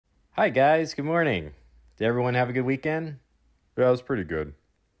Hi, guys. Good morning. Did everyone have a good weekend? Yeah, it was pretty good.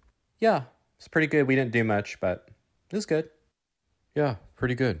 Yeah, it's pretty good. We didn't do much, but it was good. Yeah,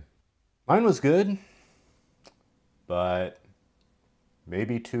 pretty good. Mine was good, but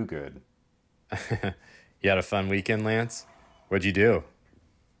maybe too good. You had a fun weekend, Lance? What'd you do?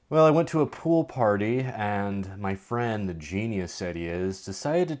 Well, I went to a pool party, and my friend, the genius that he is,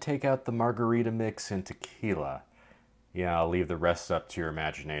 decided to take out the margarita mix and tequila. Yeah, I'll leave the rest up to your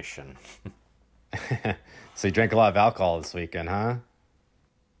imagination. So you drank a lot of alcohol this weekend, huh?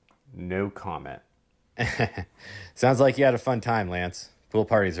 No comment. Sounds like you had a fun time, Lance. Pool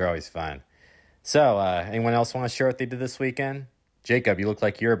parties are always fun. So, anyone else want to share what they did this weekend? Jacob, you look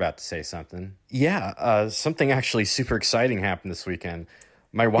like you're about to say something. Yeah, something actually super exciting happened this weekend.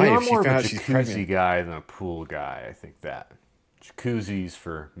 My wife, I'm she more found of a out she's jacuzzi pregnant. guy than a pool guy, I think that. Jacuzzis,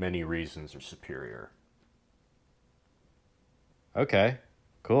 for many reasons, are superior. Okay,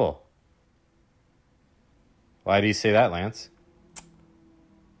 cool. Why do you say that, Lance?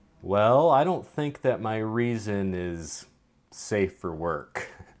 Well, I don't think that my reason is safe for work.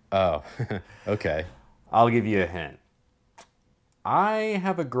 Oh, okay. I'll give you a hint. I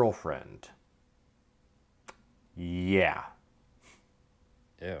have a girlfriend. Yeah.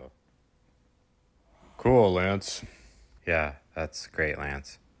 Ew. Cool, Lance. Yeah, that's great,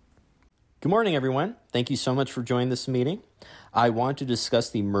 Lance. Good morning, everyone. Thank you so much for joining this meeting. I want to discuss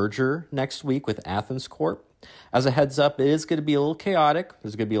the merger next week with Athens Corp. As a heads up, it is going to be a little chaotic.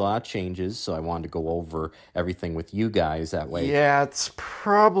 There's going to be a lot of changes, so I wanted to go over everything with you guys that way. Yeah, it's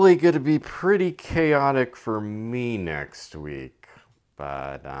probably going to be pretty chaotic for me next week,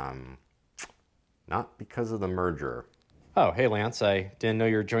 but not because of the merger. Oh, hey, Lance, I didn't know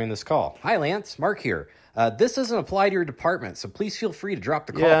you were joining this call. Hi, Lance. Mark here. This doesn't apply to your department, so please feel free to drop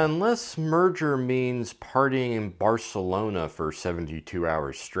the call. Yeah, unless merger means partying in Barcelona for 72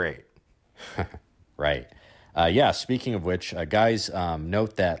 hours straight. Right. Yeah, speaking of which, guys,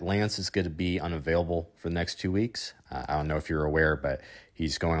 note that Lance is going to be unavailable for the next 2 weeks. I don't know if you're aware, but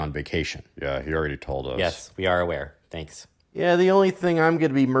he's going on vacation. Yeah, he already told us. Yes, we are aware. Thanks. Yeah, the only thing I'm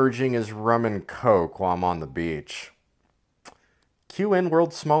going to be merging is rum and coke while I'm on the beach. Cue in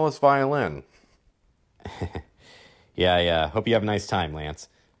world's smallest violin. Yeah. Hope you have a nice time, Lance.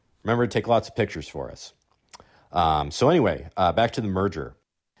 Remember to take lots of pictures for us. So anyway, back to the merger.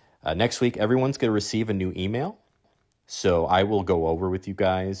 Next week, everyone's going to receive a new email. So I will go over with you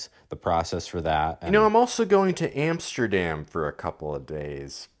guys the process for that. And I'm also going to Amsterdam for a couple of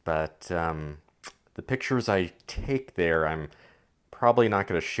days. But the pictures I take there, I'm probably not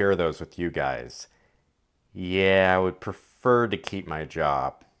going to share those with you guys. Yeah, I would prefer to keep my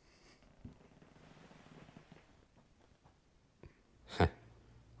job.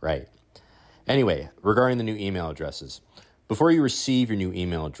 Right. Anyway, regarding the new email addresses. Before you receive your new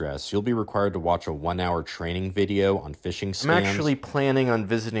email address, you'll be required to watch a 1-hour training video on phishing scams. I'm actually planning on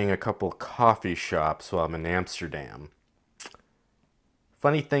visiting a couple coffee shops while I'm in Amsterdam.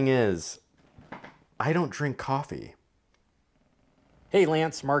 Funny thing is, I don't drink coffee. Hey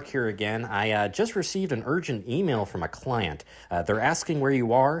Lance, Mark here again. I just received an urgent email from a client. They're asking where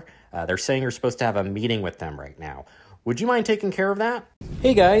you are. They're saying you're supposed to have a meeting with them right now. Would you mind taking care of that?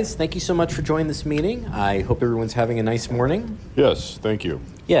 Hey guys, thank you so much for joining this meeting. I hope everyone's having a nice morning. Yes, thank you.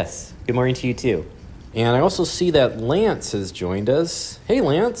 Yes, good morning to you too. And I also see that Lance has joined us. Hey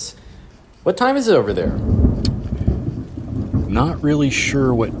Lance, what time is it over there? Not really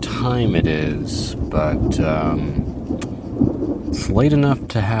sure what time it is, but it's late enough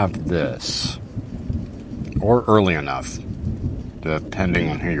to have this. Or early enough, depending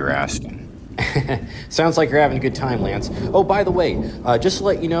on who you're asking. Sounds like you're having a good time, Lance. Oh, by the way, just to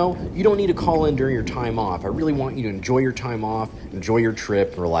let you know, you don't need to call in during your time off. I really want you to enjoy your time off, enjoy your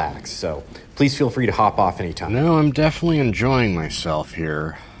trip, relax. So please feel free to hop off anytime. No, I'm definitely enjoying myself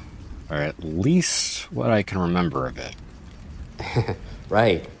here. Or at least what I can remember of it.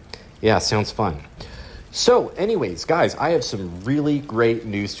 Right. Yeah, sounds fun. So anyways, guys, I have some really great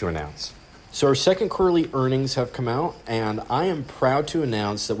news to announce. So our second quarterly earnings have come out, and I am proud to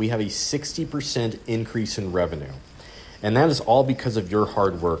announce that we have a 60% increase in revenue. And that is all because of your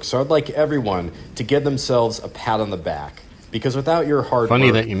hard work. So I'd like everyone to give themselves a pat on the back, because without your hard work... Funny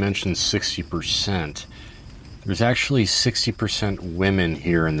that you mentioned 60%. There's actually 60% women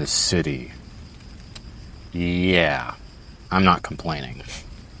here in this city. Yeah, I'm not complaining.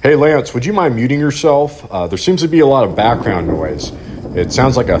 Hey Lance, would you mind muting yourself? There seems to be a lot of background noise. It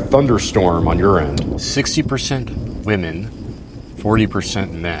sounds like a thunderstorm on your end. 60% women,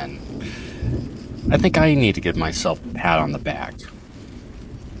 40% men. I think I need to give myself a pat on the back.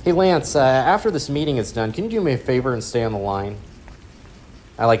 Hey Lance, after this meeting is done, can you do me a favor and stay on the line?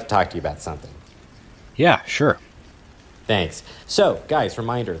 I'd like to talk to you about something. Yeah, sure. Thanks. So, guys,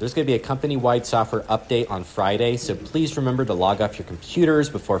 reminder, there's going to be a company-wide software update on Friday, so please remember to log off your computers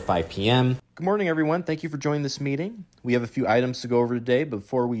before 5 p.m. Good morning, everyone. Thank you for joining this meeting. We have a few items to go over today.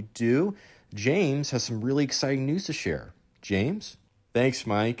 Before we do, James has some really exciting news to share. James? Thanks,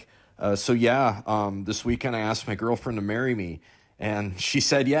 Mike. This weekend I asked my girlfriend to marry me, and she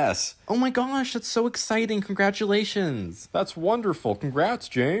said yes. Oh my gosh, that's so exciting. Congratulations. That's wonderful. Congrats,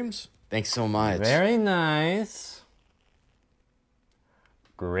 James. Thanks so much. Very nice.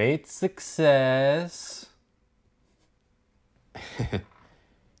 Great success.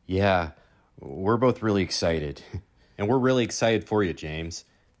 Yeah, we're both really excited. And we're really excited for you, James.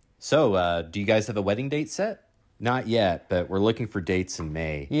 So, do you guys have a wedding date set? Not yet, but we're looking for dates in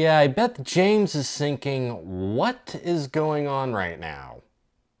May. Yeah, I bet James is thinking, what is going on right now?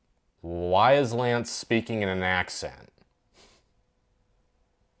 Why is Lance speaking in an accent?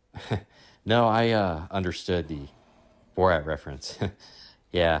 No, I understood the Borat reference.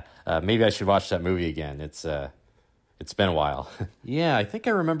 Yeah, maybe I should watch that movie again. It's been a while. Yeah, I think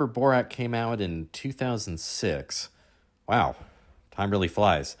I remember Borat came out in 2006. Wow, time really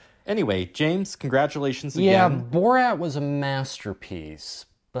flies. Anyway, James, congratulations again. Yeah, Borat was a masterpiece,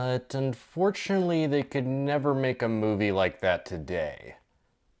 but unfortunately they could never make a movie like that today.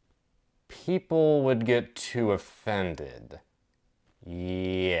 People would get too offended.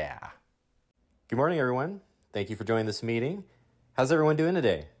 Yeah. Good morning, everyone. Thank you for joining this meeting. How's everyone doing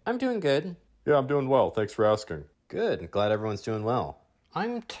today? I'm doing good. Yeah, I'm doing well. Thanks for asking. Good. Glad everyone's doing well.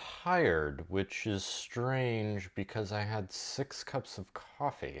 I'm tired, which is strange because I had 6 cups of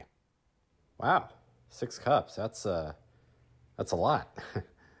coffee. Wow, 6 cups. That's a lot.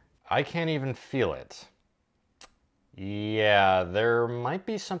 I can't even feel it. Yeah, there might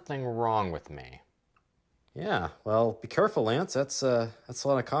be something wrong with me. Yeah, well, be careful, Lance. That's a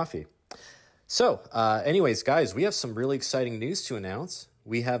lot of coffee. So, anyways, guys, we have some really exciting news to announce.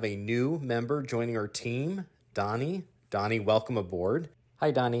 We have a new member joining our team, Donnie. Donnie, welcome aboard.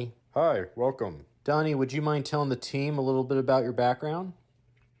 Hi, Donnie. Hi, welcome. Donnie, would you mind telling the team a little bit about your background?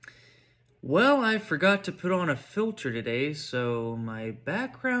 Well, I forgot to put on a filter today, so my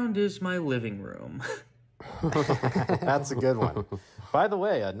background is my living room. That's a good one. By the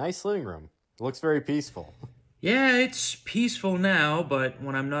way, a nice living room. It looks very peaceful. Yeah, it's peaceful now, but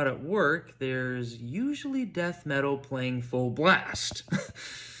when I'm not at work, there's usually death metal playing full blast.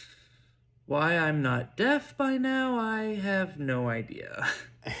 Why I'm not deaf by now, I have no idea.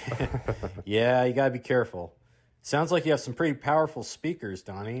 Yeah, you gotta be careful. Sounds like you have some pretty powerful speakers,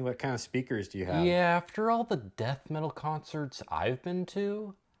 Donnie. What kind of speakers do you have? Yeah, after all the death metal concerts I've been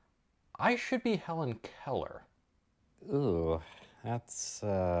to, I should be Helen Keller. Ooh, that's,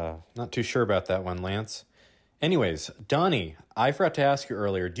 not too sure about that one, Lance. Anyways, Donnie, I forgot to ask you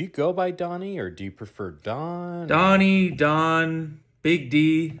earlier, do you go by Donnie or do you prefer Don? Donnie, Don, Big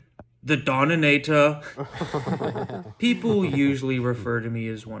D, the Doninator. People usually refer to me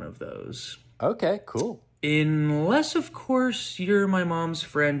as one of those. Okay, cool. Unless, of course, you're my mom's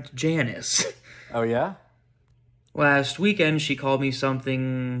friend Janice. Oh, yeah? Last weekend, she called me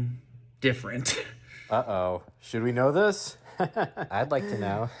something different. Uh-oh. Should we know this? I'd like to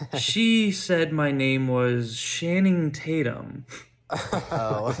know. She said my name was Channing Tatum.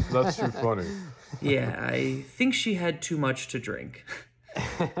 Oh. That's too funny. Yeah, I think she had too much to drink.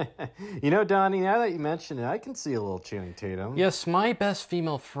 You know, Donnie, now that you mention it, I can see a little Channing Tatum. Yes, my best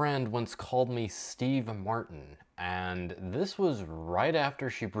female friend once called me Steve Martin, and this was right after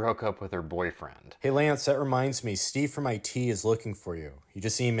she broke up with her boyfriend. Hey, Lance, that reminds me. Steve from IT is looking for you. He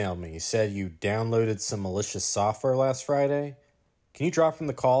just emailed me. He said you downloaded some malicious software last Friday. Can you drop him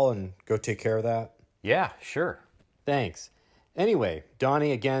the call and go take care of that? Yeah, sure. Thanks. Anyway,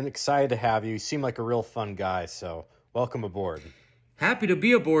 Donnie, again, excited to have you. You seem like a real fun guy, so welcome aboard. Happy to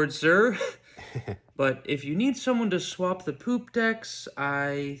be aboard, sir. But if you need someone to swap the poop decks,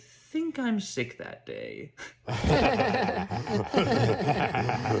 I think I'm sick that day.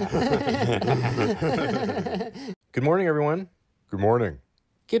 Good morning, everyone. Good morning.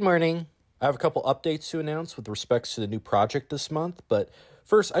 Good morning. I have a couple updates to announce with respects to the new project this month, but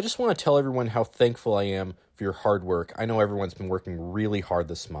first, I just want to tell everyone how thankful I am for your hard work. I know everyone's been working really hard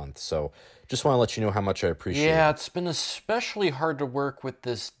this month, so just want to let you know how much I appreciate Yeah, it. it's been especially hard to work with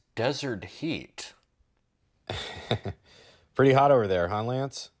this desert heat. Pretty hot over there, huh,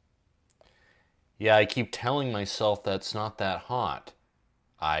 Lance? Yeah, I keep telling myself that's not that hot.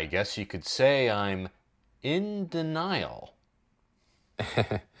 I guess you could say I'm in denial.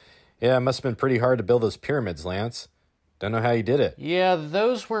 Yeah, it must have been pretty hard to build those pyramids, Lance. Don't know how you did it. Yeah,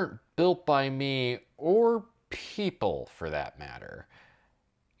 those weren't built by me or people, for that matter.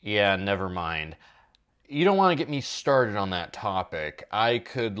 Yeah, never mind. You don't want to get me started on that topic. I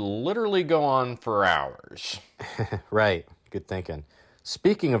could literally go on for hours. Right, good thinking.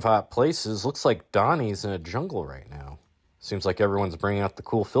 Speaking of hot places, looks like Donnie's in a jungle right now. Seems like everyone's bringing out the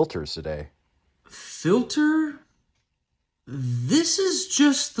cool filters today. Filter? This is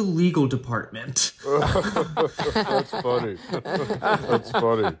just the legal department. That's funny. That's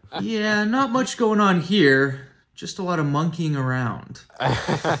funny. Yeah, not much going on here. Just a lot of monkeying around.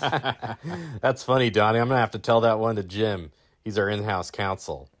 That's funny, Donnie. I'm going to have to tell that one to Jim. He's our in-house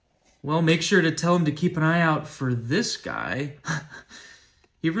counsel. Well, make sure to tell him to keep an eye out for this guy.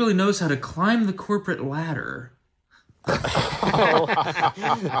 He really knows how to climb the corporate ladder.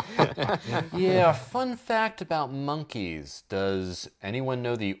 Yeah, fun fact about monkeys. Does anyone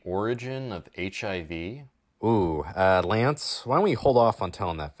know the origin of HIV? Ooh, Lance, why don't we hold off on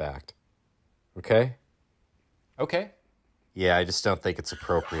telling that fact? Okay? Okay. Yeah, I just don't think it's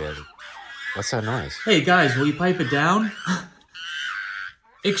appropriate. What's that noise? Hey guys, will you pipe it down?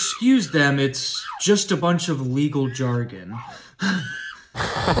 Excuse them, it's just a bunch of legal jargon.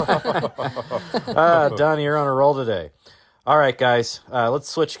 Donnie, you're on a roll today. All right, guys, let's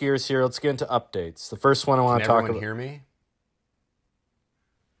switch gears here. Let's get into updates. The first one I want to Can talk everyone about. hear me?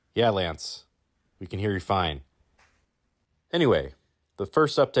 Yeah, Lance, we can hear you fine. Anyway, the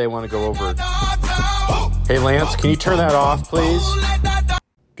first update I want to go over. Hey, Lance, can you turn that off, please?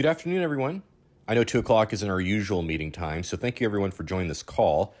 Good afternoon, everyone. I know 2 o'clock isn't our usual meeting time, so thank you everyone for joining this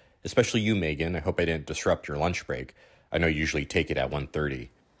call, especially you, Megan. I hope I didn't disrupt your lunch break. I know you usually take it at 1:30.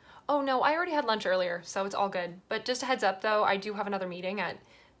 Oh no, I already had lunch earlier, so it's all good. But just a heads up though, I do have another meeting at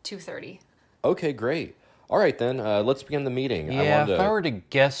 2:30. Okay, great. All right, then, let's begin the meeting. Yeah, if I were to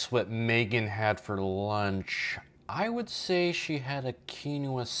guess what Megan had for lunch, I would say she had a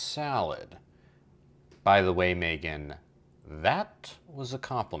quinoa salad. By the way, Megan, that was a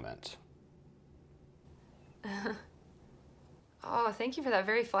compliment. Oh, thank you for that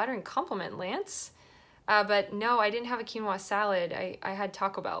very flattering compliment, Lance. But no, I didn't have a quinoa salad. I had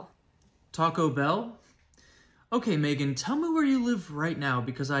Taco Bell. Taco Bell? Okay, Megan, tell me where you live right now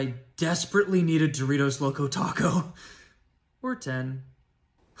because I desperately need a Doritos Loco Taco. Or 10.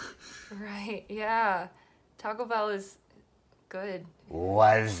 Right, yeah. Taco Bell is good.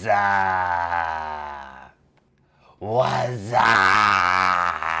 What's up? What's up?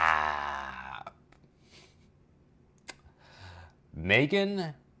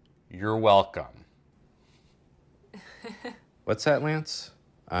 Megan, you're welcome. What's that, Lance?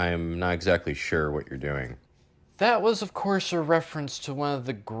 I'm not exactly sure what you're doing. That was, of course, a reference to one of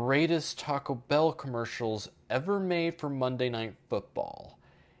the greatest Taco Bell commercials ever made for Monday Night Football.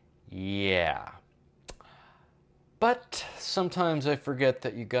 Yeah. But sometimes I forget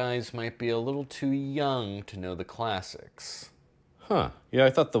that you guys might be a little too young to know the classics. Huh. Yeah, I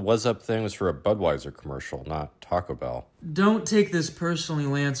thought the Was Up thing was for a Budweiser commercial, not Taco Bell. Don't take this personally,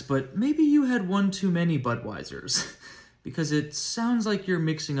 Lance, but maybe you had one too many Budweisers. Because it sounds like you're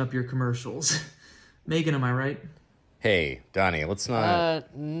mixing up your commercials. Megan, am I right? Hey, Donnie, let's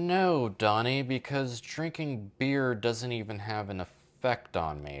not... No, Donnie, because drinking beer doesn't even have an effect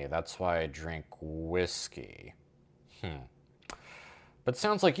on me. That's why I drink whiskey. But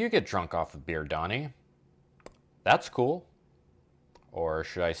sounds like you get drunk off of beer, Donnie. That's cool. Or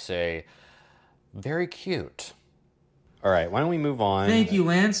should I say, very cute. All right, why don't we move on? Thank you,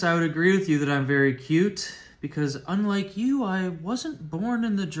 Lance. I would agree with you that I'm very cute. Because unlike you, I wasn't born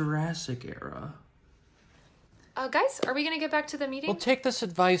in the Jurassic era. Guys, are we gonna get back to the meeting? Well, take this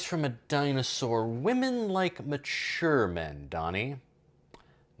advice from a dinosaur. Women like mature men, Donnie.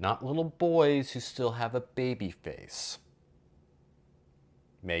 Not little boys who still have a baby face.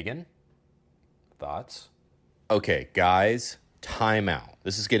 Megan, thoughts? Okay, guys, time out.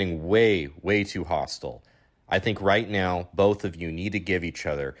 This is getting way, way too hostile. I think right now, both of you need to give each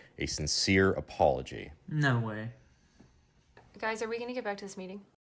other a sincere apology. No way. Guys, are we gonna get back to this meeting?